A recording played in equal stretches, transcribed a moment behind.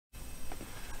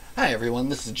Hi everyone,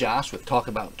 this is Josh with Talk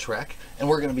About Trek, and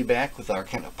we're going to be back with our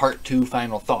kind of part 2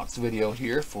 final thoughts video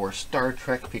here for Star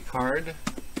Trek Picard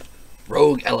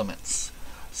Rogue Elements.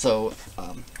 So,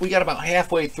 we got about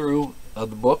halfway through the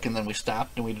book, and then we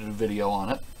stopped and we did a video on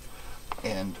it.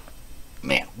 And,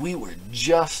 man, we were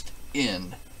just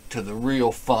in to the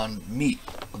real fun meat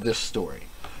of this story.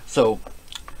 So,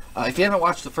 if you haven't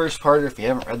watched the first part, or if you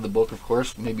haven't read the book, of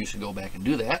course, maybe you should go back and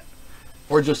do that.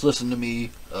 Or just listen to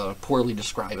me poorly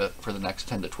describe it for the next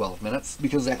 10 to 12 minutes,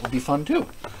 because that would be fun too.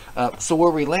 So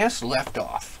where we last left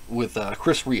off with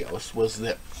Chris Rios was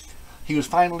that he was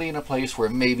finally in a place where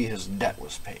maybe his debt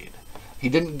was paid. He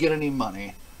didn't get any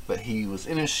money, but he was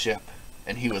in his ship,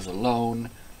 and he was alone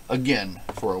again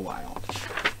for a while.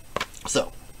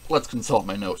 So, let's consult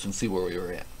my notes and see where we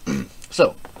were at.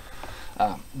 So,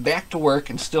 back to work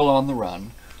and still on the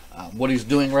run. What he's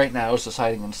doing right now is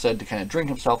deciding instead to kind of drink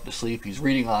himself to sleep. He's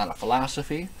reading a lot of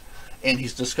philosophy, and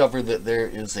he's discovered that there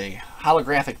is a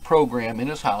holographic program in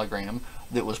his hologram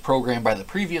that was programmed by the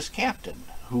previous captain,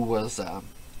 who was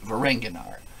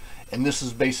Varanginar. And this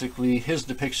is basically his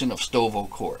depiction of Stovo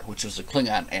Kor, which is a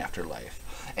Klingon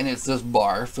afterlife. And it's this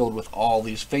bar filled with all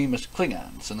these famous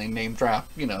Klingons, and they name drop,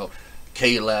 you know,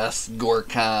 Kahless,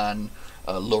 Gorkon,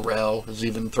 Laurel is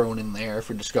even thrown in there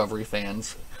for Discovery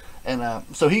fans. And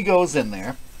so he goes in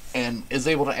there and is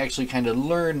able to actually kind of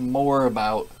learn more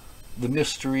about the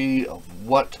mystery of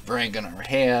what Varanginar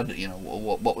had, you know,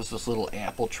 what was this little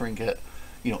apple trinket,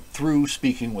 you know, through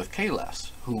speaking with Kahless,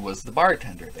 who was the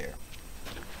bartender there.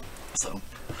 So,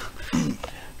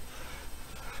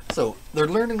 so they're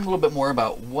learning a little bit more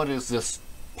about what is this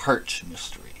Parch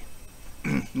mystery.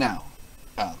 Now,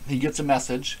 he gets a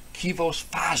message, Kivos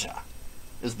Faja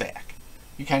is back.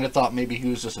 You kind of thought maybe he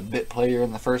was just a bit player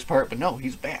in the first part, but no,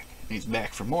 he's back. He's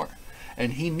back for more.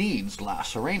 And he needs La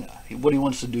Sirena. What he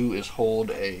wants to do is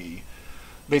hold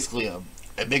basically a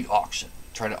big auction.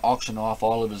 Try to auction off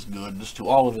all of his goods to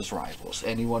all of his rivals.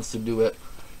 And he wants to do it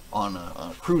on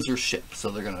a cruiser ship. So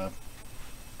they're going to...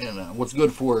 And what's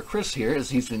good for Chris here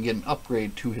is he's going to get an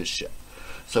upgrade to his ship.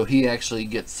 So he actually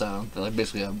gets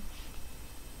basically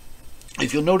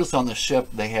if you'll notice on the ship,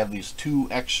 they have these two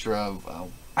extra...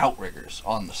 outriggers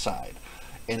on the side,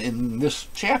 and in this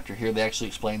chapter here they actually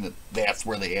explain that that's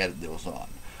where they added those on.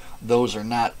 Those are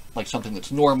not like something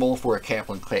that's normal for a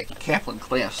Kaplan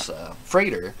class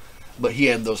freighter, but he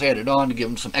had those added on to give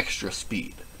him some extra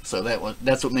speed. So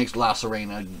that's what makes La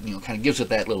Sirena, you know, kind of gives it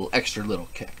that extra little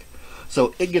kick.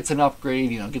 So it gets an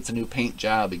upgrade, you know, gets a new paint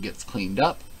job, it gets cleaned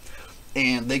up,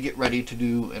 and they get ready to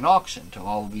do an auction to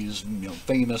all of these, you know,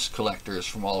 famous collectors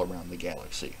from all around the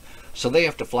galaxy. So they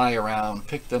have to fly around,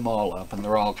 pick them all up, and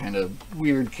they're all kind of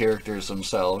weird characters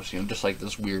themselves, you know, just like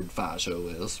this weird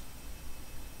Fajo is.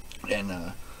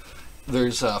 And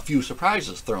there's a few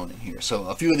surprises thrown in here. So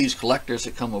a few of these collectors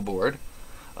that come aboard,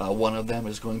 one of them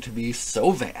is going to be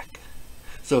Sovak.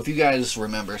 So if you guys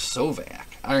remember Sovak,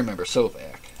 I remember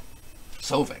Sovak.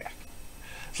 So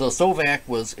Sovak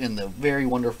was in the very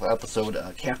wonderful episode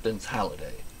Captain's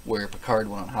Holiday, where Picard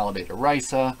went on holiday to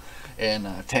Risa, and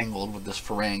tangled with this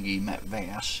Ferengi, met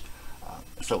Vash.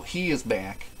 So he is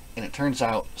back, and it turns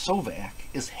out Sovak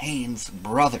is Haynes'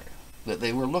 brother that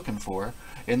they were looking for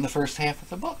in the first half of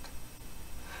the book.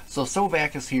 So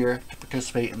Sovak is here to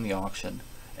participate in the auction,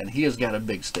 and he has got a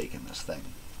big stake in this thing.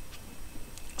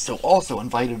 So also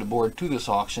invited aboard to this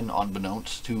auction,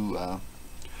 unbeknownst to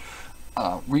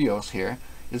Rios here,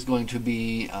 is going to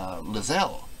be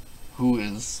Lizelle, who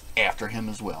is after him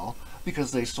as well,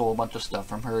 because they stole a bunch of stuff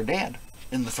from her dad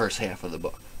in the first half of the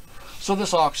book. So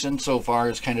this auction so far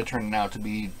is kind of turning out to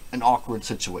be an awkward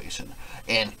situation,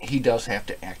 and he does have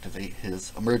to activate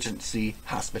his emergency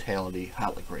hospitality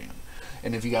hologram.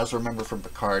 And if you guys remember from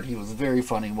Picard, he was a very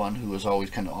funny one who was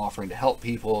always kind of offering to help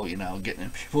people, you know, getting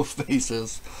in people's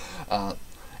faces,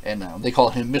 and they call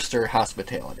him Mr.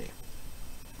 Hospitality.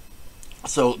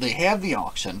 So they have the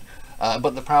auction,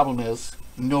 but the problem is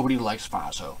nobody likes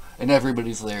Fajo, and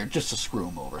everybody's there just to screw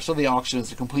him over. So the auction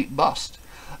is a complete bust.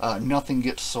 Nothing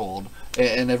gets sold,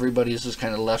 and everybody's just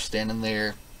kind of left standing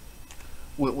there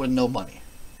with no money.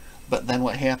 But then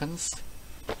what happens?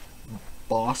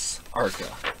 Boss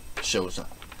Arca shows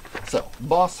up. So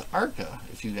Boss Arca,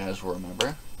 if you guys will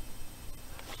remember,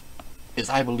 is,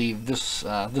 I believe, this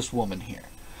woman here.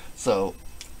 So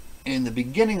in the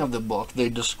beginning of the book, they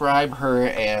describe her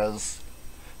as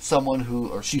someone who,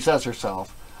 or she says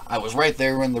herself, I was right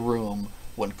there in the room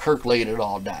when Kirk laid it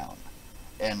all down.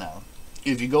 And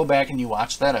if you go back and you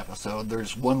watch that episode,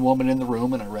 there's one woman in the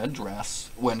room in a red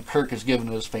dress when Kirk is giving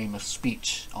his famous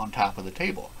speech on top of the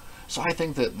table. So I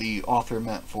think that the author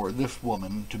meant for this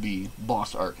woman to be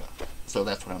Boss Arca. So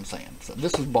that's what I'm saying. So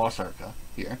this is Boss Arca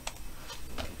here.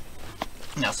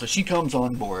 Now, so she comes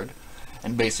on board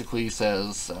and basically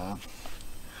says,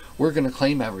 we're going to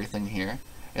claim everything here,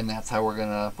 and that's how we're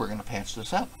gonna patch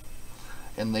this up.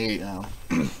 And they,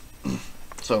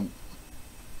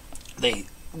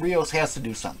 Rios has to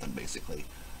do something, basically.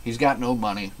 He's got no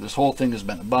money. This whole thing has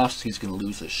been a bust. He's going to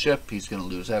lose his ship. He's going to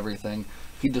lose everything.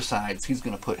 He decides he's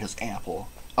going to put his apple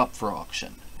up for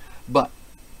auction. But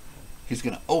he's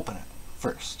going to open it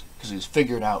first, because he's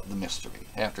figured out the mystery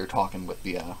after talking with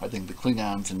the, I think, the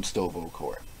Klingons and Stovo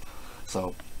Corps.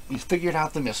 So he's figured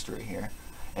out the mystery here,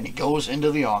 and he goes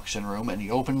into the auction room and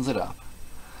he opens it up.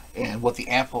 And what the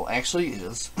apple actually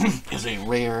is a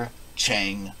rare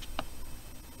Chang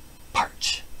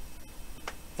parch.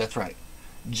 That's right.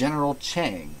 General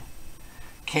Chang,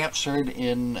 captured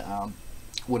in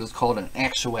what is called an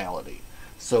actuality.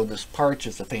 So this Parch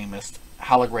is a famous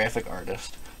holographic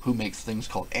artist who makes things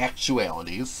called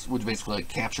actualities, which basically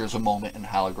captures a moment in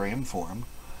hologram form.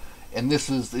 And this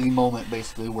is the moment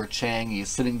basically where Chang is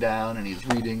sitting down and he's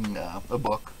reading a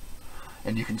book,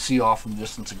 and you can see off in the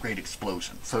distance a great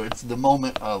explosion. So it's the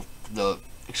moment of the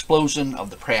explosion of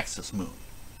the Praxis moon.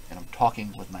 And I'm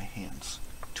talking with my hands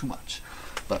too much.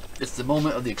 But it's the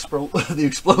moment of the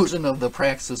explosion of the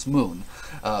Praxis moon,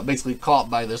 basically caught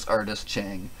by this artist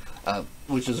Chang,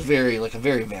 which is a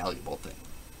very valuable thing.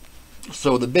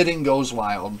 So the bidding goes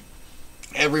wild.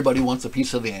 Everybody wants a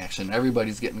piece of the action.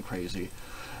 Everybody's getting crazy,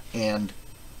 and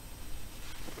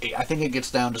I think it gets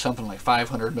down to something like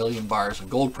 500 million bars of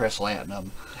gold press latinum,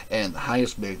 and the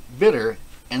highest bidder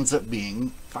ends up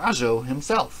being Fajo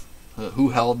himself, who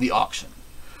held the auction.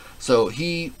 So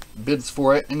he bids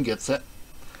for it and gets it.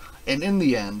 And in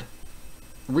the end,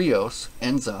 Rios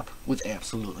ends up with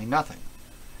absolutely nothing.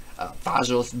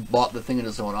 Fajos bought the thing at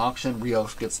his own auction.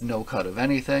 Rios gets no cut of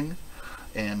anything.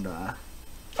 And,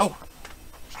 oh,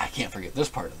 I can't forget this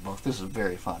part of the book. This is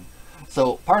very fun.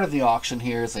 So part of the auction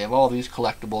here is they have all these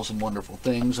collectibles and wonderful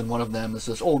things, and one of them is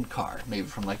this old car, maybe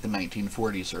from like the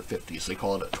 1940s or 50s. They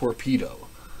call it a torpedo.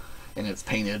 And it's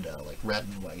painted like red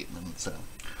and white, and it's a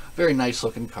very nice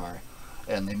looking car.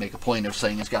 And they make a point of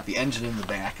saying it's got the engine in the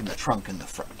back and the trunk in the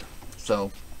front.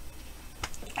 So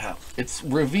it's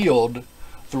revealed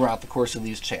throughout the course of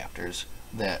these chapters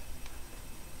that,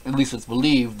 at least it's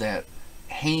believed, that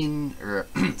Hain, or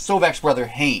Sovak's brother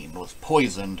Hain, was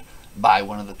poisoned by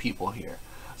one of the people here.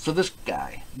 So this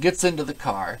guy gets into the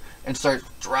car and starts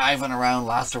driving around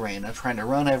La Serena trying to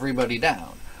run everybody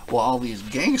down, while all these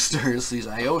gangsters, these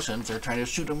Iosians, are trying to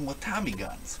shoot him with Tommy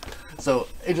guns. So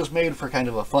it just made for kind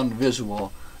of a fun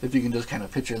visual, if you can just kind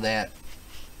of picture that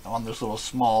on this little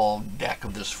small deck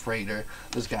of this freighter.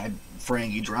 This guy,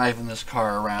 Ferengi, driving this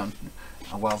car around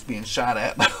while it's being shot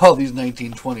at by all these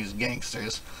 1920s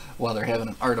gangsters while they're having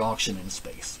an art auction in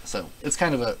space. So it's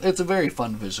kind of it's a very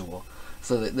fun visual.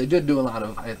 So they did do a lot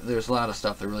of, there's a lot of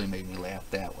stuff that really made me laugh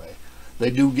that way. They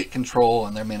do get control,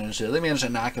 and they manage to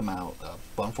knock him out,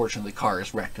 but unfortunately the car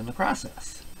is wrecked in the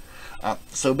process.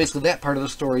 So basically that part of the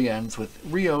story ends with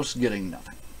Rios getting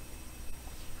nothing.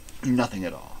 Nothing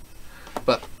at all.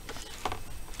 But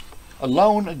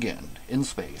alone again in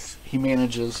space, he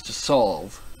manages to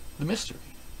solve the mystery.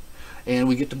 And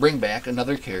we get to bring back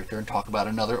another character and talk about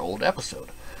another old episode.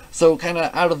 So kind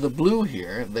of out of the blue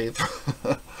here, they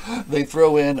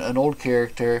throw in an old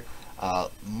character,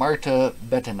 Marta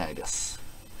Betanitis.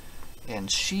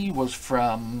 And she was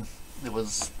from, it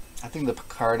was, I think the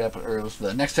Picard episode, or it was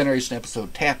the Next Generation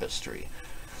episode Tapestry.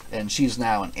 And she's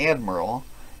now an admiral,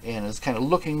 and is kind of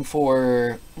looking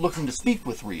to speak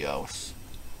with Rios,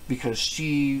 because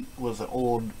she was an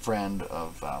old friend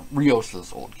of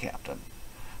Rios's old captain.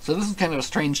 So this is kind of a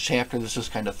strange chapter that's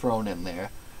just kind of thrown in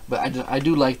there, but I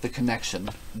do like the connection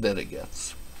that it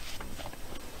gets.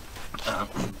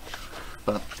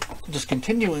 But just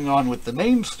continuing on with the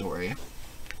main story,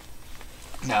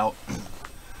 now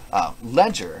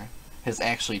Ledger has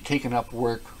actually taken up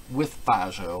work with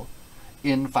Fajo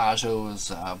in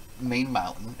Fajo's main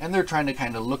mountain, and they're trying to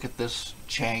kind of look at this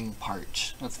Chang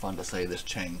Parch. That's fun to say, this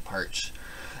Chang Parch,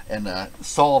 and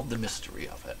solve the mystery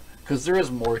of it, because there is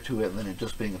more to it than it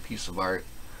just being a piece of art,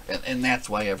 and that's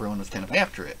why everyone is kind of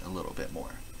after it a little bit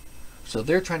more. So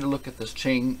they're trying to look at this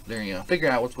Chang, they're figure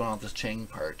out what's going on with this Chang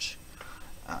Parch.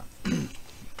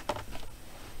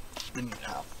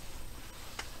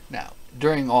 Now,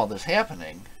 during all this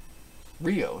happening,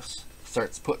 Rios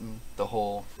starts putting the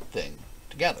whole thing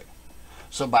together.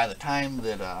 So by the time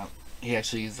that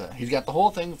he's got the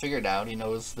whole thing figured out, he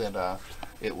knows that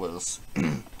it was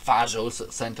Fajos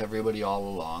that sent everybody all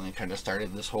along and kind of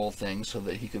started this whole thing so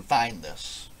that he could find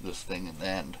this thing in the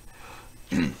end.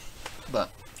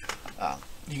 But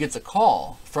he gets a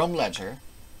call from Ledger,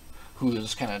 who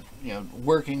is kind of, you know,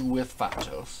 working with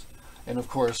Fajos. And of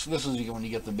course, this is when you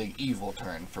get the big evil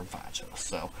turn from Fajos.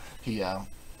 So he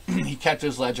he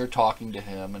catches Ledger talking to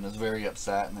him and is very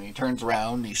upset, and then he turns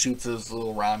around and he shoots his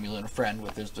little Romulan friend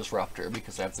with his disruptor,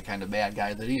 because that's the kind of bad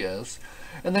guy that he is.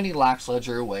 And then he locks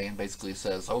Ledger away and basically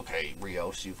says, okay,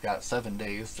 Rios, you've got 7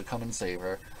 days to come and save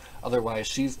her, otherwise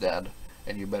she's dead,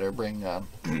 and you better bring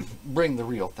bring the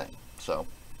real thing. So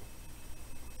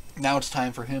now it's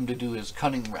time for him to do his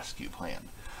cunning rescue plan.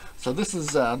 So this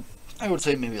is I would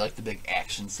say maybe like the big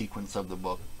action sequence of the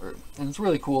book, and it's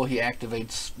really cool. He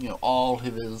activates, you know, all of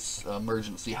his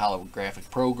emergency holographic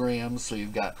programs. So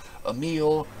you've got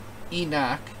Emil,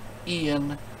 Enoch,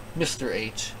 Ian, Mr.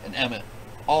 H, and Emmett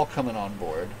all coming on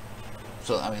board.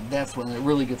 So I mean, that's when it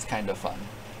really gets kind of fun.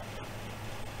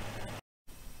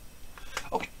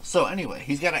 Okay, so anyway,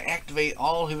 he's got to activate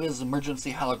all of his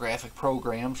emergency holographic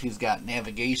programs. He's got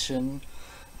navigation.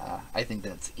 I think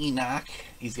that's Enoch.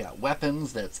 He's got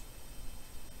weapons. That's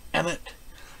Emmett.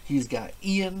 He's got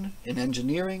Ian in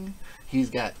engineering. He's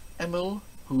got Emil,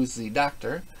 who's the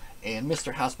doctor, and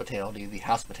Mr. Hospitality, the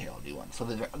hospitality one. So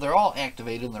they're all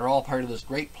activated, and they're all part of this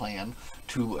great plan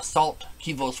to assault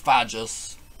Kivos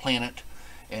Faja's planet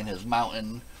and his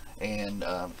mountain and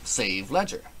save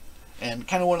Ledger. And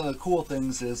kind of one of the cool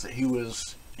things is that he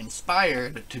was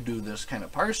inspired to do this kind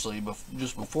of partially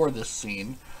just before this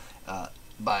scene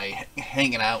by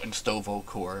hanging out in Stovo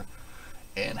Core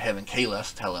and having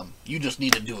Kalos tell him, you just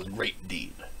need to do a great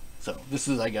deed. So this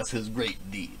is, I guess, his great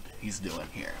deed he's doing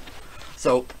here.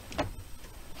 So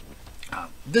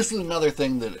this is another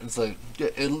thing that it's like,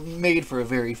 it made for a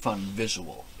very fun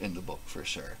visual in the book for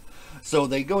sure. So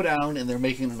they go down and they're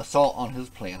making an assault on his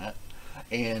planet,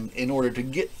 and in order to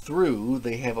get through,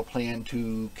 they have a plan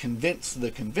to convince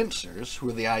the Convincers, who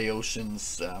are the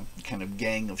Ioshan's kind of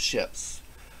gang of ships,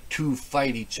 to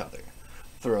fight each other.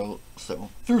 Through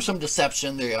some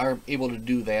deception, they are able to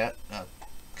do that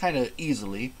kind of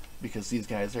easily, because these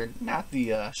guys are not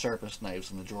the sharpest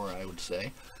knives in the drawer, I would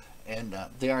say. And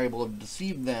they are able to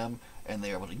deceive them, and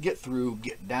they are able to get through,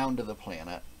 get down to the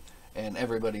planet, and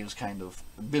everybody is kind of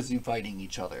busy fighting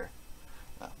each other.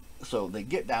 So they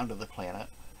get down to the planet,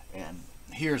 and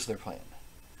here's their plan.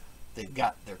 They've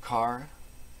got their car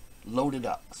loaded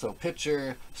up. So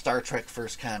picture Star Trek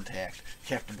First Contact,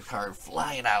 Captain Picard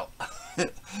flying out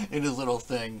in his little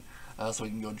thing, so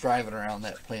he can go driving around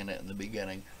that planet in the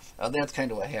beginning. That's kind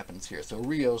of what happens here. So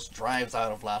Rios drives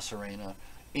out of La Serena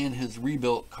in his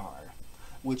rebuilt car,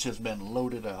 which has been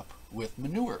loaded up with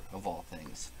manure, of all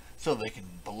things, so they can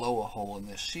blow a hole in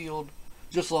this shield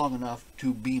just long enough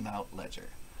to beam out Ledger.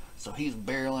 So he's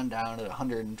barreling down at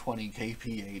 120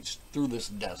 kph through this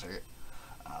desert,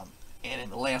 and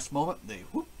in the last moment they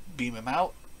beam him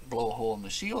out, blow a hole in the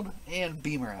shield, and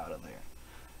beam her out of there.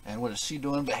 And what is she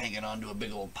doing but hanging on to a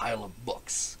big old pile of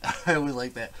books? I always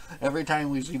like that. Every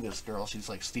time we see this girl, she's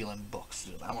like stealing books.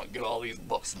 I'm gonna get all these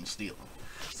books and steal them.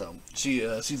 So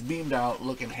she's beamed out,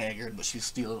 looking haggard, but she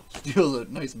steals a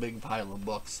nice big pile of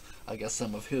books. I guess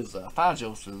some of his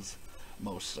Fajos's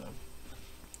most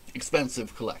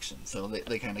expensive collection. So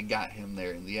they kind of got him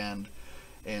there in the end,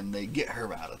 and they get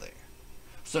her out of there.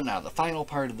 So now the final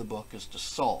part of the book is to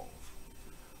solve,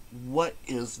 what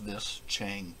is this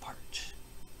Chang Parch?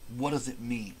 What does it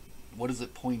mean? What is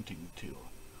it pointing to?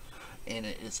 And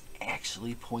it is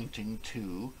actually pointing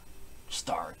to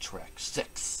Star Trek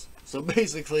 6. So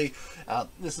basically,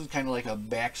 this is kind of like a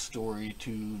backstory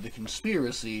to the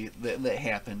conspiracy that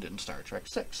happened in Star Trek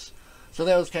 6. So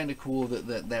that was kind of cool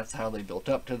that's how they built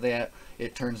up to that.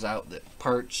 It turns out that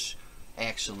Parch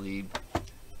actually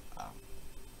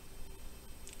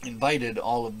invited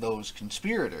all of those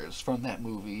conspirators from that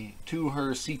movie to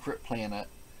her secret planet,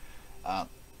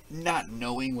 not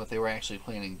knowing what they were actually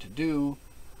planning to do,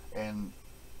 and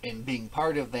being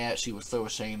part of that, she was so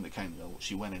ashamed that kind of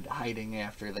she went into hiding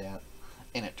after that.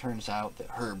 And it turns out that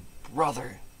her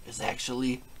brother is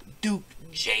actually Duke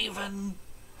Javan,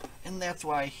 and that's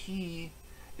why he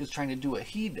is trying to do what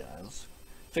he does,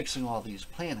 fixing all these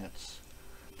planets,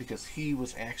 because he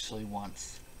was actually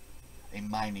once a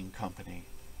mining company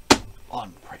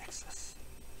on Praxis.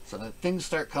 So that things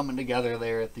start coming together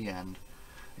there at the end,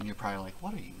 and you're probably like,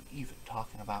 what are you even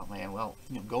talking about, man? Well,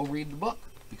 go read the book,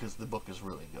 because the book is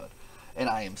really good. And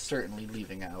I am certainly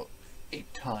leaving out a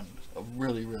ton of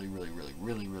really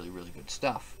good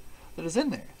stuff that is in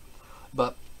there.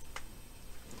 But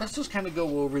let's just kind of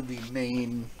go over the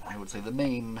main, I would say the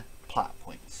main plot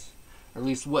points, or at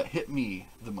least what hit me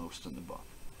the most in the book.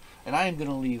 And I am going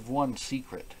to leave one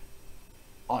secret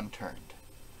unturned.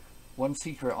 One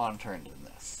secret unturned in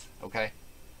this, okay?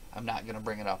 I'm not going to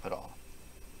bring it up at all.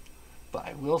 But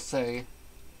I will say,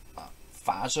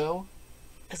 Fajo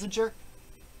is a jerk.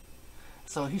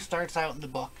 So he starts out in the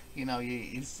book, you know,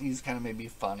 he's kind of maybe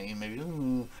funny, maybe,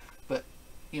 but,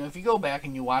 you know, if you go back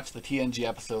and you watch the TNG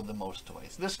episode The Most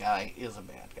Toys, this guy is a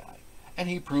bad guy. And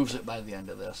he proves it by the end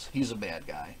of this. He's a bad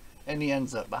guy. And he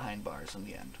ends up behind bars in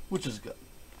the end, which is good.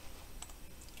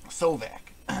 Sovak.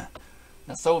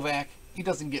 Now, Sovak, he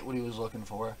doesn't get what he was looking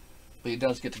for, but he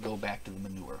does get to go back to the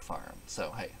manure farm.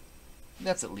 So, hey,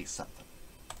 that's at least something.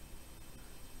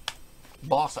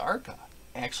 Boss Arca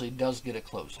actually does get a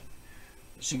closing.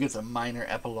 She gets a minor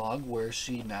epilogue where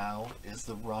she now is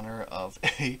the runner of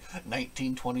a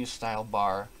 1920s style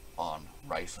bar on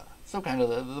Risa. So kind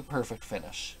of the perfect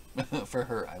finish for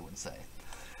her, I would say.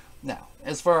 Now,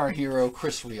 as for our hero,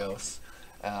 Chris Rios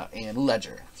and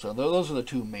Ledger. So those are the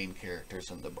two main characters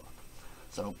in the book.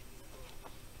 So,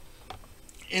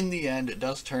 in the end, it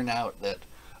does turn out that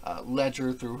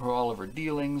Ledger, through all of her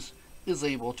dealings, is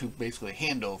able to basically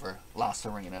hand over La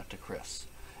Serena to Chris.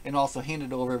 And also hand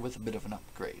it over with a bit of an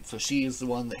upgrade. So she is the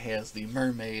one that has the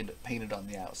mermaid painted on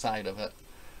the outside of it.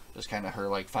 Just kind of her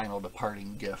like final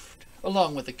departing gift,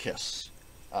 along with a kiss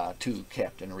to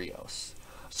Captain Rios.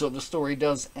 So the story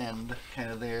does end kind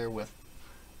of there with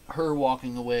her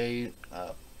walking away.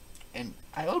 And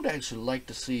I would actually like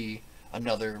to see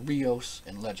another Rios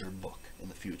and Ledger book in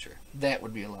the future. That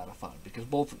would be a lot of fun, because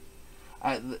both,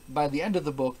 by the end of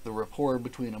the book, the rapport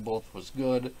between them both was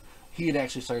good. He had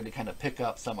actually started to kind of pick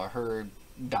up some of her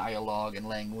dialogue and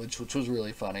language, which was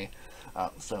really funny.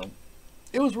 So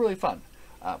it was really fun.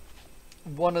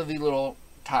 One of the little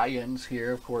tie-ins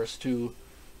here, of course, to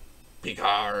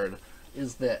Picard,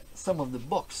 is that some of the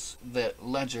books that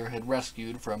Ledger had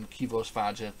rescued from Kivos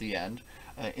Faja at the end,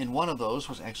 in one of those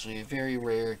was actually a very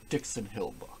rare Dixon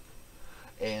Hill book.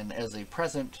 And as a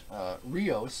present,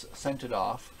 Rios sent it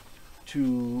off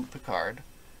to Picard,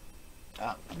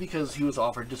 because he was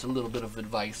offered just a little bit of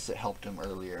advice that helped him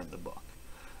earlier in the book.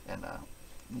 And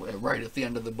right at the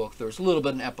end of the book, there was a little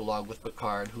bit of an epilogue with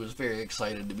Picard, who was very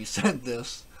excited to be sent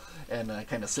this, and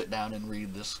kind of sit down and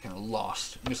read this kind of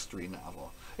lost mystery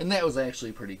novel. And that was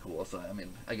actually pretty cool. So, I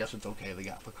mean, I guess it's okay they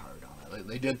got Picard on it.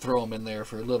 They did throw him in there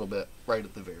for a little bit right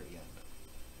at the very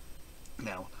end.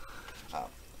 Now,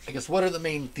 I guess what are the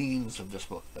main themes of this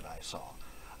book that I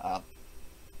saw?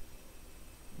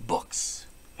 Books.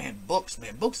 Man,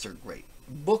 books are great.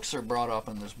 Books are brought up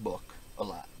in this book a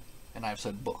lot. And I've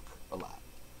said book a lot.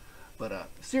 But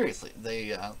seriously,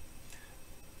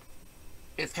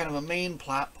 it's kind of a main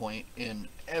plot point in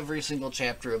every single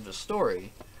chapter of the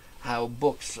story, how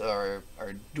books are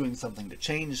doing something to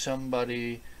change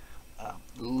somebody.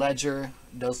 Ledger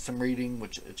does some reading,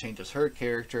 which changes her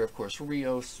character. Of course,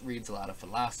 Rios reads a lot of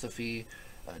philosophy,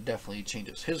 definitely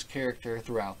changes his character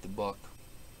throughout the book.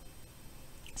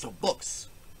 So books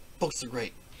are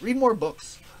great. Read more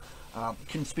books.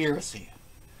 Conspiracy.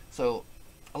 So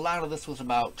a lot of this was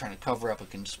about trying to cover up a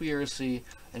conspiracy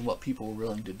and what people were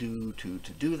willing to do to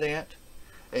do that.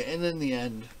 And in the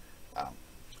end,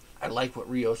 I like what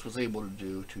Rios was able to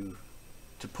do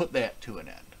to put that to an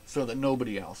end, so that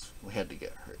nobody else had to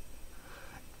get hurt.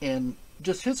 And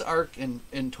just his arc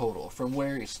in total, from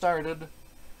where he started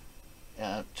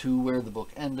to where the book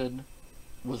ended,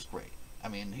 was great. I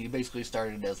mean, he basically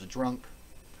started as a drunk,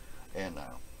 and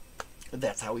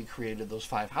that's how he created those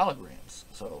 5 holograms.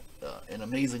 So, an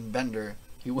amazing bender,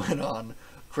 he went on,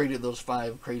 created those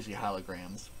 5 crazy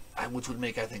holograms, which would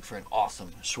make, I think, for an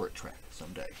awesome short trek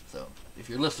someday. So, if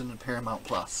you're listening to Paramount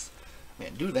Plus,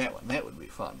 man, do that one. That would be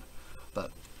fun.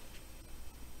 But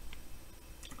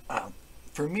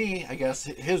for me, I guess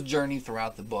his journey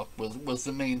throughout the book was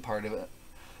the main part of it,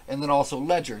 and then also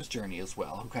Ledger's journey as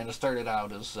well, who kind of started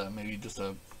out as maybe just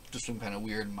some kind of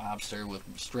weird mobster with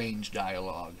strange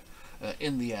dialogue.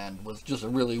 In the end, was just a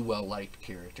really well-liked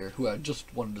character who I just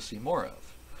wanted to see more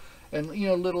of. And, you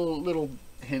know, little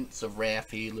hints of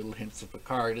Raffi, little hints of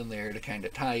Picard in there to kind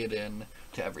of tie it in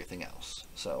to everything else.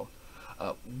 So,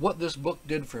 what this book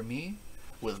did for me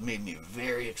was made me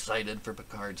very excited for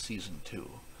Picard Season 2.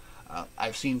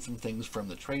 I've seen some things from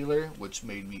the trailer which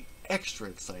made me extra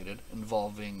excited,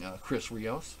 involving Chris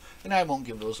Rios, and I won't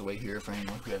give those away here for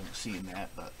anyone who hasn't seen that,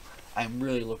 but I'm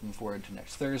really looking forward to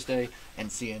next Thursday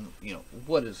and seeing, you know,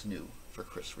 what is new for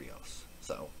Chris Rios.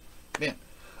 So, man,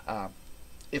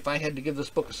 if I had to give this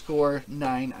book a score,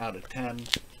 9 out of 10.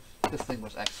 This thing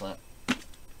was excellent.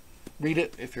 Read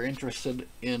it if you're interested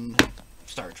in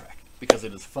Star Trek, because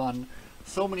it is fun.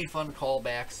 So many fun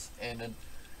callbacks, and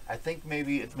I think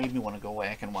maybe it's made me want to go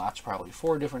back and watch probably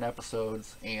 4 different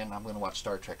episodes, and I'm going to watch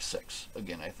Star Trek 6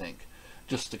 again, I think,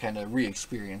 just to kind of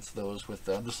re-experience those with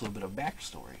just a little bit of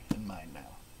backstory in mind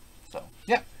now. So,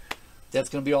 yeah, that's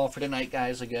going to be all for tonight,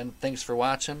 guys. Again, thanks for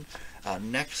watching.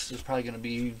 Next is probably going to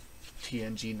be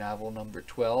TNG novel number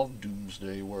 12,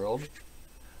 Doomsday World.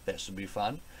 That should be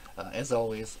fun. As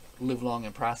always, live long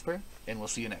and prosper, and we'll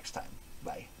see you next time.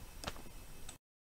 Bye.